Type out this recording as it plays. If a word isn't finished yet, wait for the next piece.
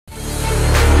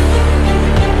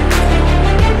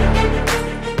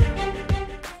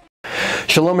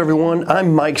Shalom everyone,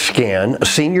 I'm Mike Scan,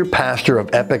 Senior Pastor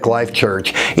of Epic Life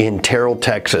Church in Terrell,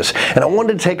 Texas. And I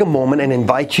wanted to take a moment and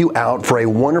invite you out for a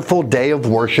wonderful day of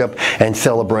worship and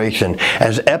celebration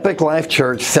as Epic Life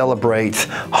Church celebrates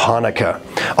Hanukkah,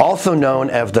 also known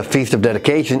as the Feast of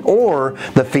Dedication or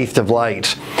the Feast of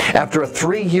Lights. After a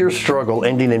 3-year struggle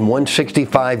ending in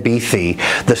 165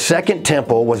 BC, the Second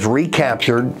Temple was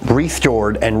recaptured,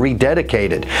 restored, and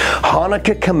rededicated.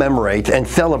 Hanukkah commemorates and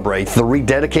celebrates the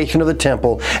rededication of the temple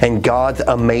and God's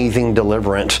amazing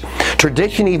deliverance.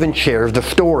 Tradition even shares the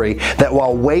story that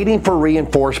while waiting for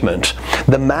reinforcements,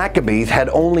 the Maccabees had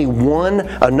only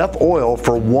enough oil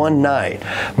for one night,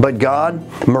 but God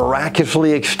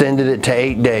miraculously extended it to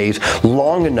 8 days,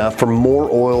 long enough for more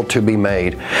oil to be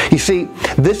made. You see,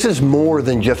 this is more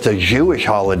than just a Jewish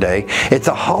holiday. It's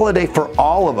a holiday for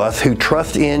all of us who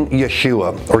trust in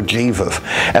Yeshua, or Jesus,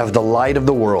 as the light of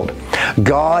the world.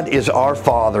 God is our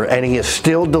Father, and He is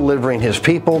still delivering His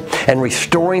people and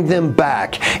restoring them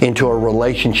back into a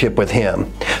relationship with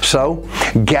Him. So,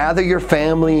 gather your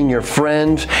family and your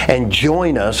friends and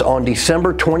join us on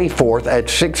December 24th at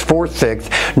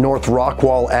 646 North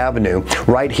Rockwall Avenue,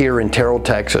 right here in Terrell,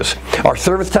 Texas. Our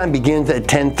service time begins at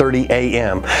 10:30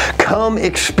 a.m. Come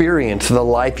experience the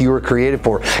life you were created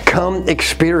for. Come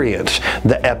experience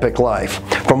the epic life.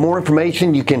 For more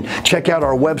information, you can check out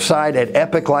our website at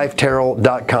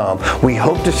epiclifeterrell.com. We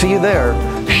hope to see you there.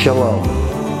 Shalom.